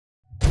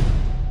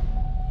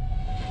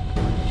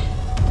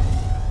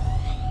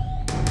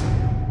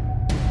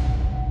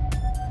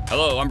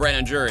Hello, I'm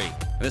Brandon Jury.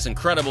 In this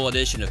incredible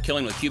edition of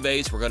Killing with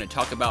Cubase, we're going to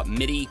talk about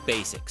MIDI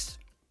basics.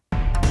 We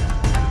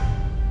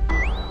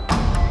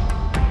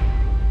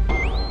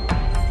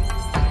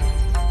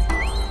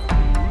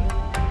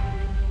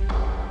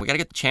got to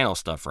get the channel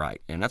stuff right,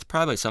 and that's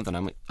probably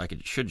something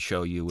should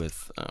show you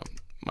with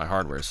my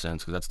hardware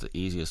sense, because that's the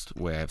easiest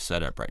way I've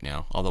set up right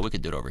now, although we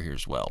could do it over here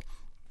as well.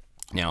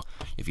 Now,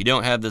 if you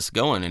don't have this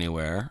going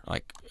anywhere,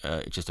 like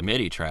it's just a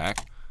MIDI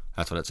track,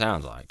 that's what it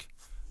sounds like.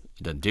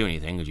 It doesn't do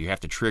anything because you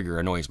have to trigger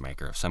a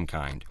noisemaker of some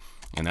kind,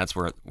 and that's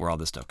where all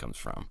this stuff comes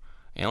from.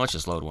 And let's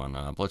just load one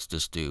up. Let's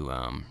just do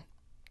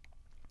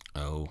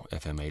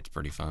FM8's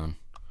pretty fun.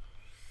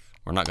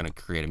 We're not going to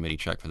create a MIDI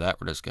track for that.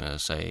 We're just going to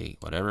say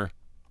whatever.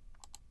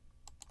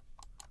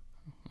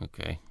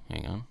 Okay,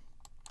 hang on.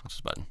 What's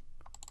this button?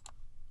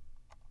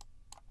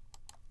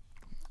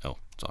 Oh,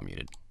 it's all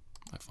muted.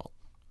 My fault.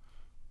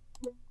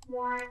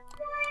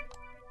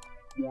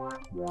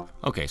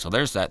 Okay, so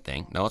there's that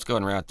thing. Now let's go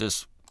and route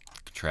this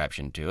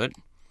contraption to it.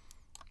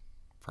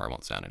 Probably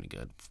won't sound any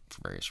good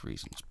for various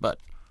reasons, but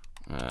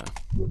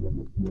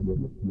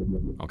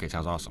okay,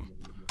 sounds awesome.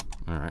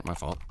 All right, my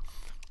fault.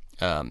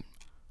 And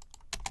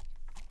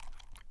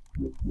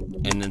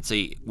then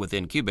see,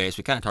 within Cubase,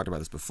 we kind of talked about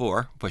this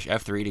before. Push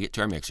F3 to get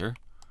to our mixer.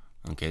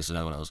 Okay, so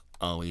now one of those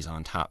always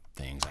on top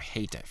things. I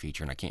hate that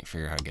feature, and I can't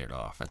figure out how to get it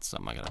off. That's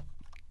something I gotta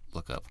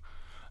look up.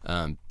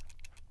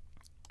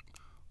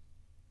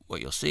 What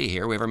you'll see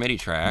here, we have our MIDI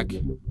track,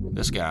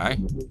 this guy,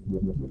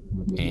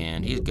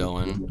 and he's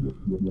going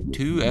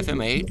to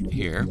FM8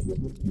 here.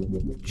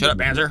 Shut up,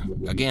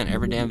 Panzer! Again,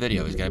 every damn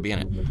video, he's got to be in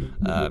it.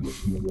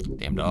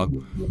 Damn dog.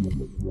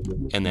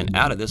 And then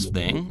out of this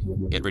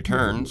thing, it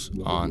returns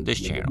on this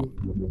channel.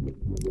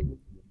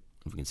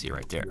 If we can see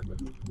right there.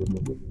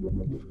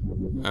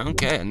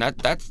 Okay, and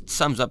that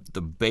sums up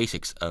the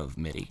basics of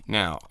MIDI.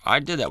 Now,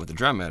 I did that with the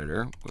drum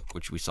editor,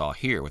 which we saw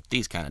here with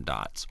these kind of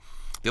dots.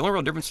 The only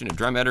real difference between a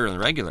drum editor and a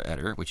regular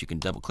editor, which you can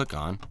double click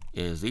on,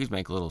 is these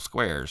make little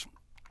squares,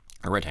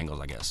 or rectangles,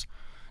 I guess.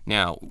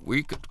 Now,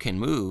 we can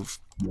move,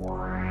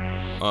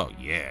 oh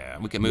yeah,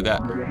 we can move that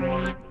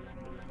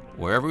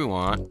wherever we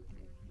want.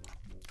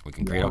 We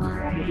can create,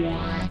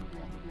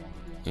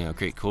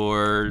 create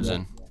chords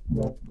and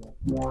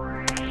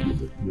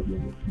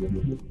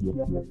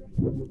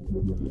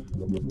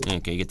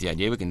okay, you get the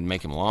idea. We can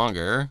make them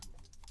longer.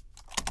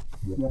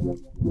 And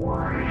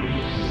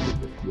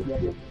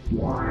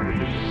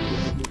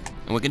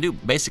we can do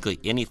basically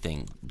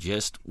anything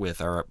just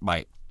with our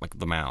like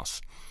the mouse.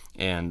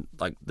 And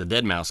like the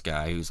Dead Mouse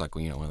guy, who's like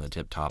one of the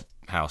tip-top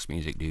house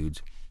music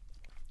dudes,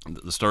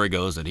 the story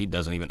goes that he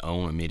doesn't even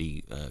own a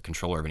MIDI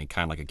controller of any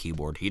kind, like a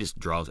keyboard. He just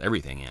draws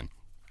everything in.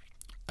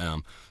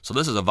 So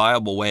this is a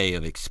viable way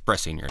of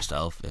expressing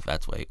yourself, if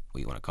that's what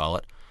you want to call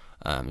it.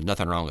 There's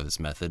nothing wrong with this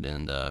method,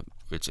 and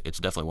it's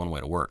definitely one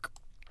way to work.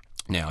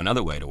 Now,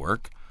 another way to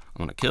work,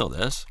 I'm going to kill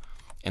this,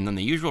 and then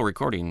the usual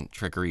recording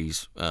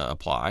trickeries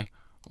apply,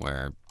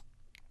 where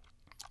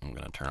I'm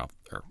going to turn off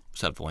or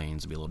set up the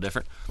lanes to be a little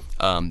different.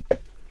 And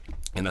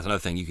that's another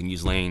thing, you can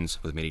use lanes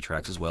with MIDI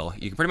tracks as well.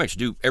 You can pretty much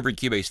do every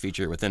Cubase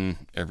feature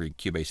within every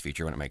Cubase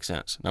feature when it makes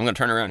sense. Now I'm going to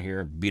turn around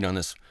here, beat on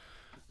this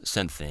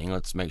synth thing.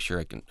 Let's make sure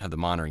I can have the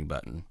monitoring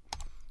button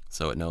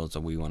so it knows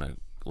that we want to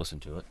listen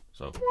to it.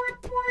 So,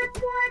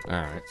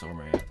 alright, so where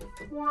am I at?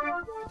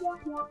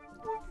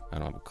 I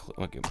don't have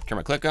a turn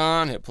my click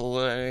on, hit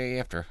play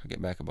after I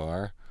get back a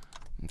bar.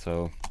 And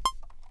so,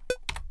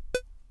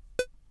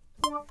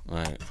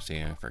 alright,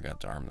 see, I forgot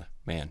to arm the,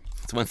 man,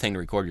 it's one thing to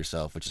record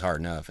yourself, which is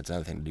hard enough. It's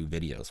another thing to do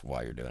videos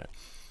while you're doing it.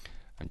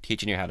 I'm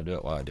teaching you how to do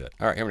it while I do it.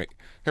 Alright,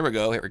 here we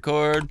go, hit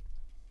record.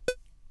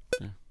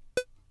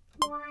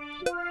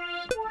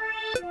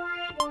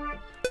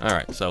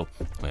 Alright, so,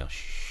 well,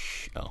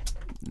 oh,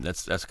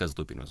 that's because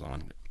looping was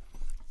on.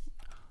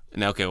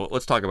 Now, okay, well,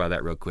 let's talk about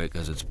that real quick,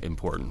 because it's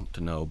important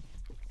to know.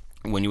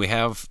 When you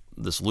have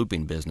this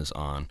looping business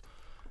on,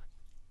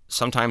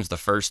 sometimes the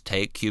first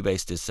take,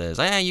 Cubase just says,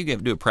 you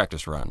can do a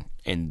practice run,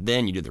 and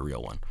then you do the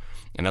real one.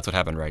 And that's what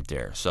happened right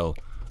there. So,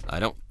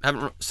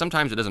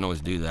 sometimes it doesn't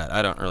always do that.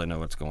 I don't really know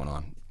what's going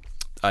on.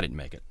 I didn't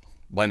make it.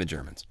 Blame the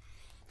Germans.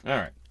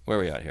 Alright, where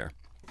are we at here?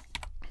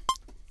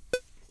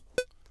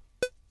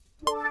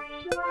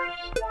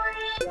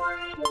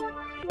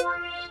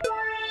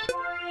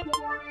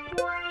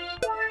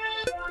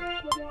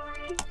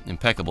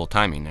 Impeccable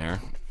timing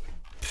there.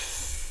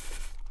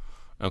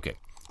 Okay,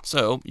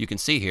 so you can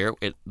see here,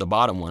 the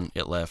bottom one,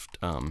 it left,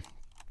 I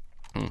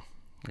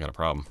got a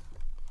problem.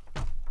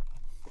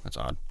 That's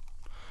odd.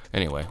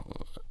 Anyway,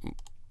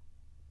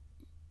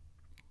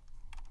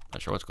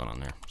 not sure what's going on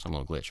there. Some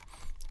little glitch.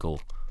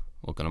 Cool.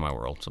 Welcome to my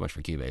world. So much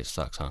for Cubase.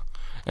 Sucks, huh?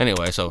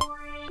 Anyway, so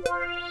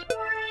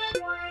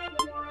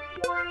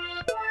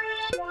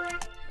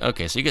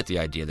okay, so you get the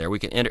idea there. We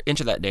can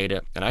enter that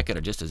data, and I could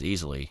have just as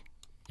easily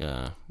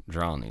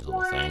drawn these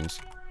little things,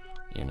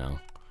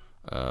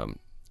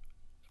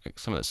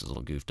 some of this is a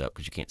little goofed up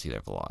because you can't see their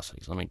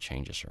velocities. Let me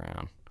change this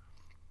around.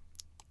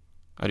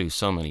 I do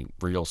so many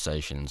real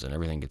sessions and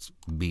everything gets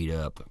beat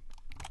up,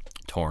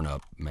 torn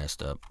up,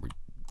 messed up,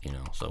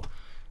 so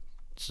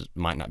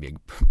might not be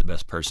the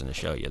best person to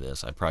show you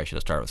this. I probably should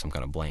have started with some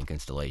kind of blank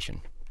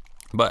installation.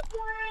 But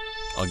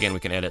again, we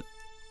can edit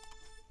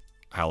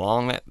how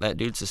long that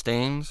dude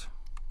sustains.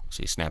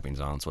 See, snapping's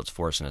on, so it's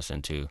forcing us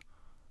into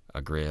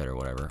a grid or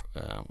whatever.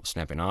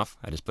 Snapping off,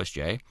 I just push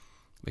J.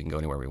 We can go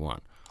anywhere we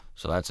want.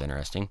 So that's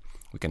interesting.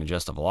 We can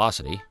adjust the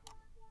velocity.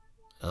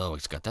 Oh,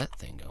 it's got that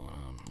thing going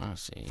on.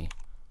 Let's see.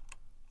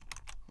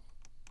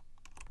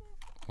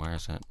 Where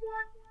is that?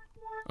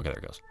 Okay, there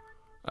it goes.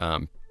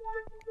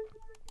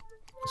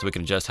 So we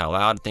can adjust how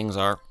loud things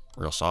are,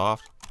 real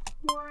soft,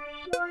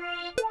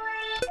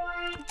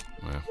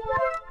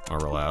 or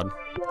real loud.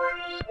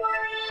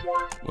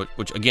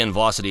 Which again,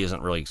 velocity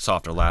isn't really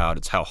soft or loud.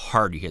 It's how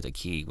hard you hit the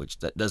key, which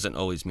that doesn't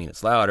always mean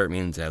it's louder. It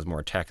means it has more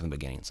attack in the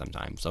beginning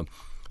sometimes. So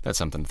that's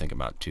something to think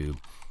about too.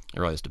 It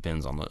really just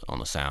depends on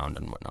the sound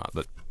and whatnot.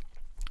 But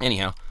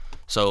anyhow,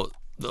 so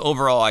the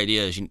overall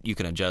idea is you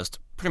can adjust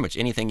pretty much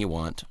anything you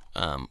want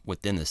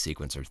within the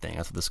sequencer thing.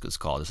 That's what this is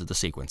called. This is the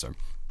sequencer.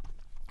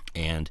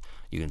 And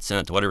you can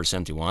send it to whatever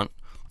synth you want.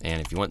 And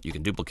if you want, you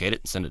can duplicate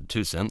it and send it to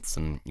 2 synths,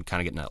 and you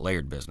kind of get in that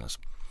layered business.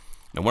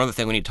 Now, one other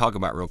thing we need to talk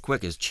about real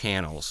quick is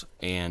channels.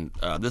 And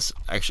this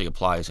actually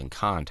applies in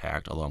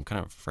Kontakt, although I'm kind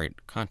of afraid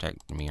Kontakt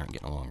and me aren't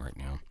getting along right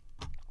now.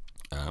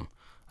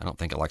 I don't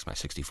think it likes my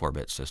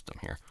 64-bit system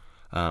here.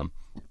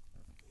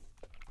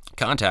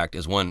 Kontakt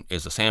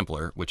is a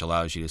sampler, which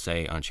allows you to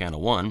say on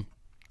channel 1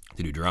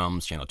 to do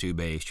drums, channel 2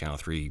 bass, channel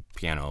 3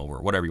 piano,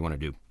 or whatever you want to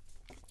do.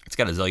 It's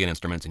got a zillion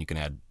instruments, and you can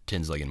add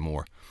 10 zillion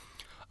more.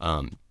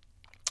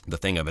 The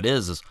thing of it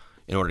is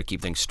in order to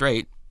keep things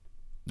straight,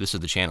 this is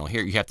the channel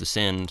here. You have to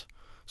send,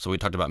 so we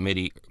talked about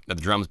MIDI, the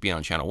drums being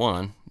on channel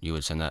 1, you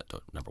would send that to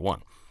number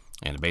 1.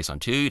 And the bass on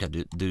 2, you'd have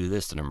to do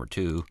this to number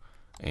 2,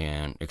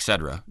 and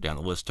etc. down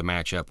the list to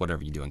match up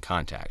whatever you do in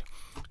Kontakt.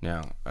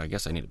 Now, I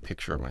guess I need a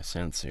picture of my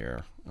synths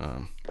here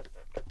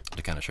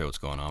to kind of show what's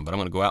going on. But I'm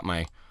going to go out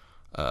my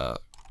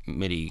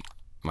MIDI,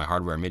 my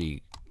hardware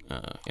MIDI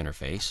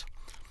interface.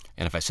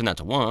 And if I send that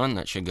to 1,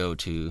 that should go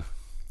to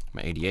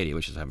my 8080,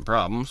 which is having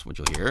problems, which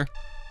you'll hear.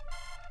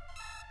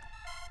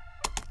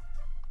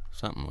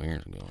 Something weird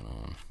is going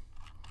on.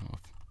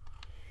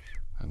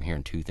 I'm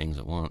hearing 2 things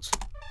at once.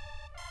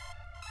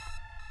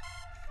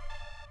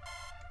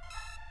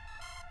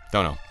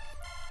 Don't know.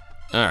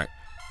 All right.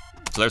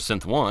 So there's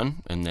synth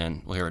 1, and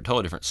then we'll hear a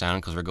totally different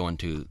sound because we're going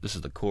to, this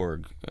is the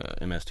Korg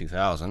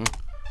MS-2000.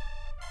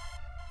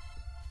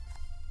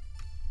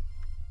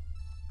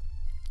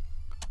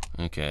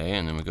 Okay,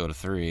 and then we go to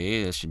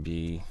 3. This should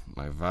be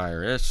my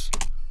Virus.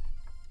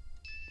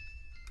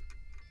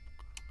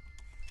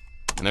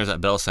 And there's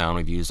that bell sound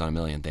we've used on a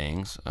million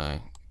things.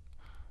 Or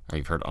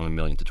you've heard on a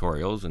million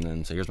tutorials. And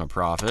then, so here's my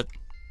Prophet.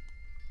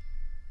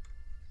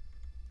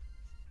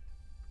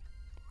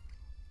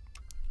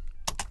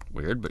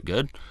 Weird, but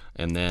good.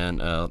 And then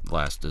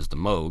last is the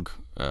Moog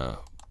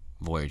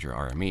Voyager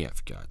RME I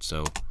forgot.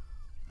 So,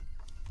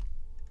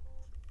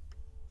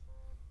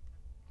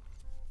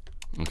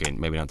 okay,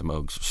 maybe not the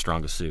Moog's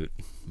strongest suit.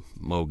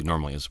 Moog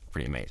normally is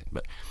pretty amazing.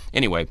 But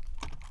anyway,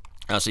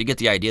 so you get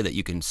the idea that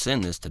you can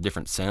send this to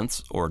different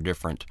synths or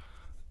different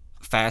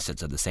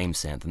facets of the same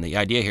synth. And the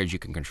idea here is you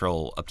can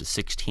control up to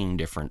 16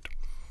 different,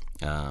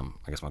 I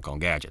guess I'll call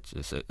them gadgets.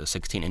 It's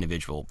 16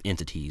 individual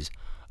entities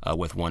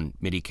with one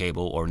MIDI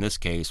cable, or in this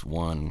case,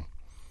 one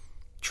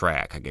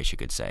track, I guess you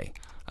could say.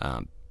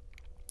 And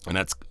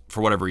that's,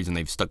 for whatever reason,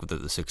 they've stuck with the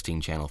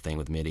 16-channel thing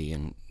with MIDI,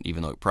 and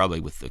even though probably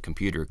with the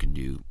computer can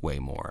do way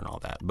more and all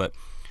that. But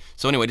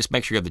so anyway, just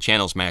make sure you have the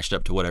channels matched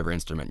up to whatever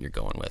instrument you're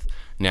going with.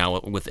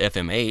 Now, with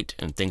FM8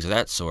 and things of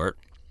that sort,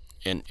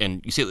 and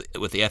you see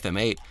with the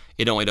FM8,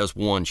 it only does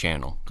one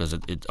channel because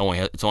it's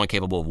only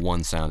capable of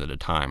one sound at a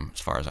time,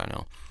 as far as I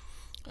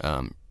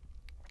know.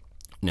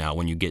 Now,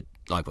 when you get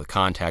like with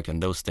Kontakt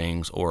and those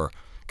things, or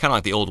kind of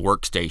like the old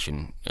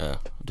workstation,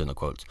 doing the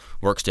quotes,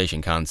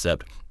 workstation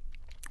concept,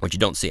 which you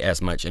don't see as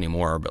much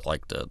anymore, but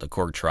like the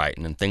Korg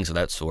Triton and things of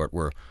that sort,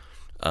 were,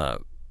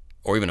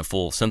 or even a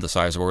full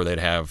synthesizer where they'd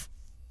have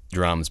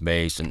drums,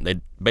 bass, and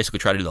they'd basically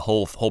try to do the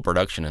whole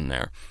production in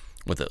there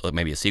with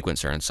maybe a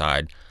sequencer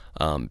inside.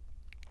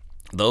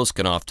 Those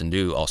can often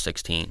do all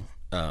 16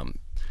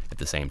 at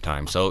the same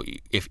time. So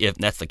if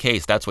that's the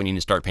case, that's when you need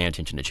to start paying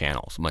attention to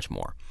channels much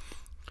more.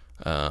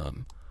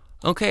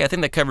 Okay, I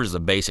think that covers the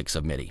basics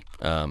of MIDI.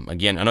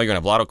 Again, I know you're going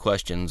to have a lot of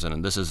questions,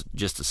 and this is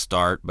just a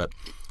start, but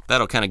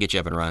that'll kind of get you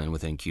up and running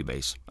within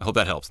Cubase. I hope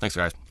that helps. Thanks,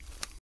 guys.